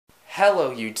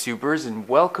Hello YouTubers, and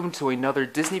welcome to another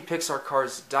Disney Pixar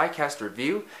Cars diecast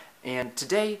review. And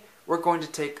today we're going to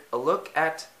take a look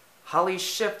at Holly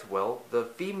Shiftwell, the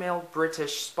female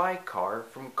British spy car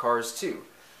from Cars 2.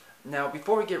 Now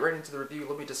before we get right into the review,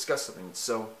 let me discuss something.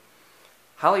 So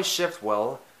Holly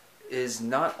Shiftwell is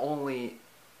not only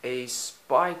a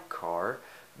spy car,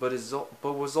 but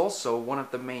was also one of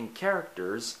the main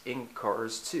characters in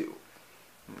Cars 2.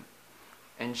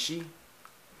 And she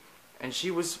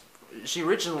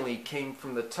originally came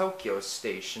from the Tokyo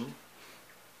station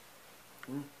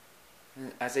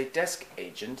as a desk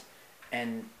agent,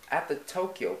 and at the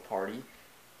Tokyo party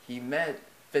he met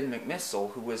Finn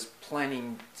McMissile, who was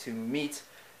planning to meet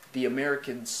the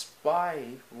American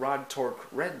spy Rod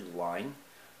Torque Redline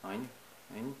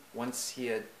once he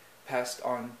had passed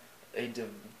on a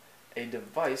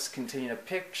device containing a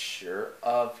picture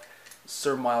of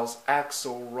Sir Miles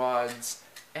Axelrod's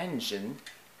engine,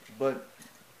 but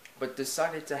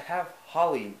decided to have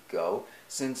Holly go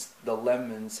since the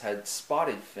Lemons had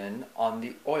spotted Finn on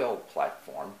the oil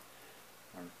platform,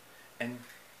 and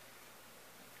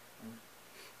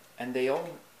they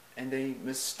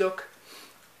mistook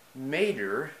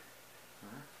Mater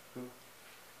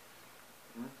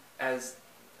as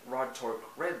Rod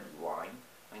Torque Redline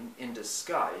in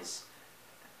disguise,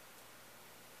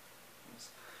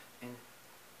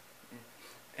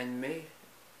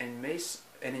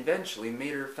 and eventually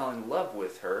Mater fell in love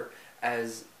with her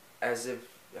as if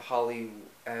Holly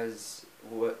is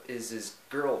his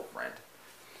girlfriend.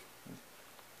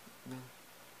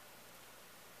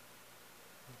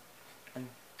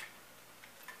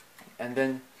 And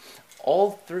then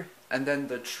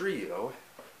the trio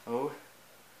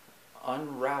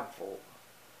unraveled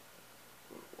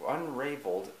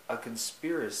a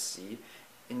conspiracy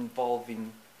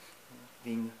involving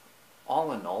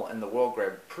All and the World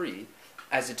Grand Prix.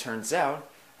 As it turns out,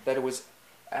 that it was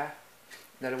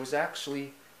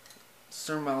actually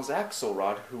Sir Miles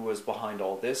Axelrod who was behind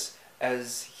all this,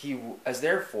 as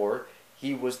therefore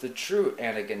he was the true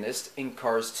antagonist in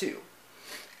Cars 2.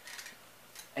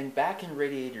 And back in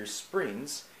Radiator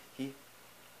Springs,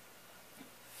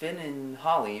 Finn and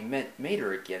Holly met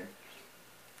Mater again,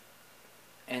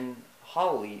 and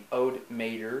Holly owed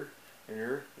Mater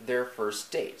their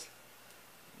first date.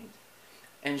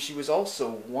 And she was also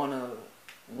one of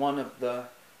the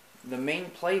main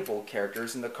playable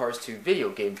characters in the Cars 2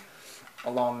 video game,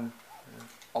 along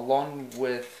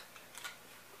with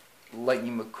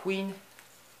Lightning McQueen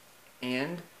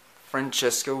and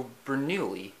Francesco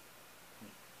Bernoulli.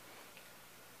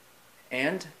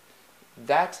 And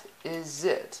that is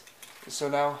it. So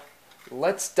now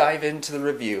let's dive into the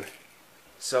review.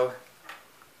 So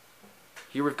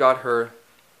here we've got her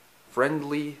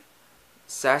friendly,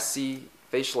 sassy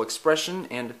facial expression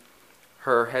and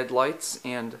her headlights,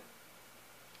 and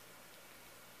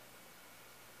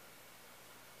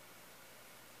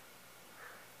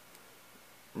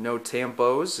no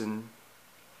tampos, and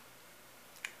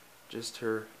just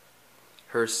her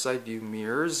side view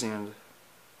mirrors, and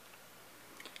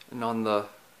on the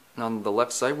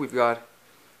left side we've got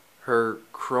her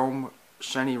chrome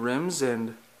shiny rims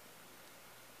and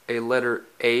a letter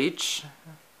H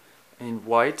in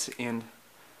white, and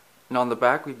on the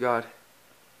back we've got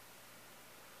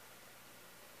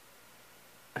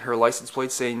her license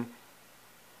plate saying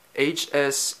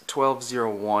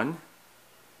HS1201,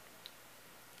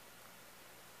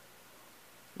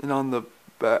 and on the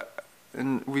back,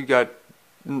 and we got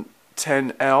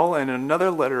 10L and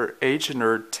another letter H in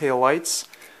her taillights,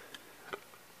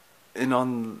 and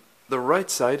on the right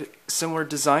side similar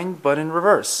design but in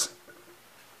reverse.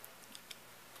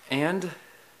 And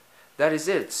that is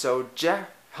it. So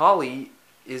Holly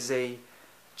is a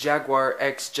Jaguar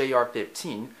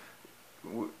XJR15.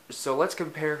 So let's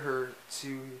compare her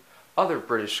to other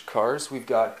British cars. We've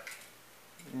got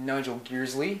Nigel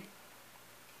Gearsley,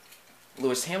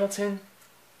 Lewis Hamilton,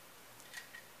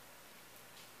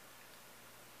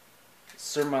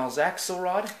 Sir Miles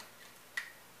Axelrod,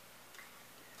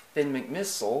 Finn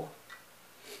McMissile,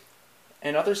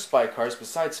 and other spy cars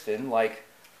besides Finn, like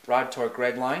Rod Torque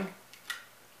Redline,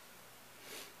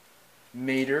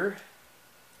 Mater,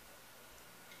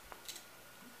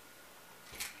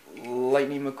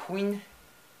 Lightning McQueen,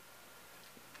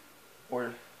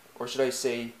 or should I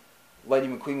say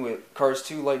Lightning McQueen with Cars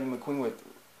 2, Lightning McQueen with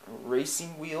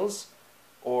racing wheels,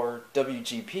 or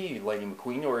WGP Lightning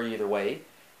McQueen, or either way,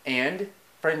 and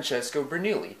Francesco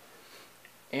Bernoulli.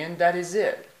 And that is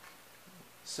it.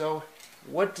 So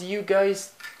what do you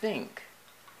guys think?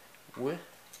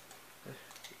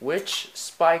 Which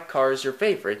spy car is your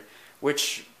favorite?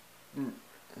 Which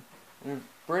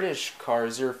British car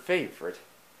is your favorite?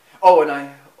 Oh, and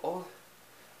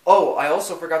I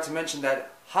also forgot to mention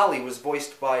that Holly was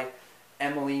voiced by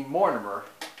Emily Mortimer.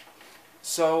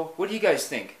 So, what do you guys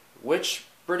think? Which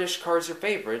British car is your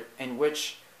favorite, and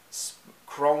which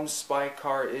Chrome Spy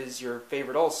car is your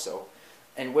favorite also?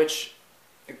 And which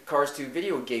Cars 2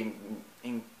 video game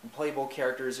playable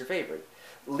character is your favorite?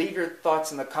 Leave your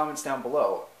thoughts in the comments down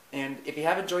below. And if you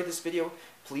have enjoyed this video,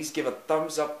 please give a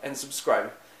thumbs up and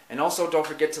subscribe. And also don't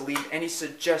forget to leave any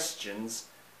suggestions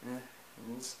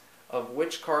of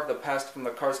which car of the past from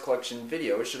the Cars Collection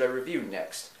video should I review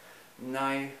next.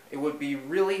 It would be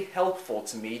really helpful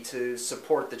to me to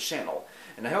support the channel.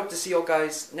 And I hope to see you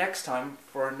guys next time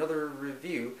for another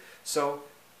review. So,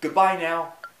 goodbye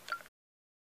now.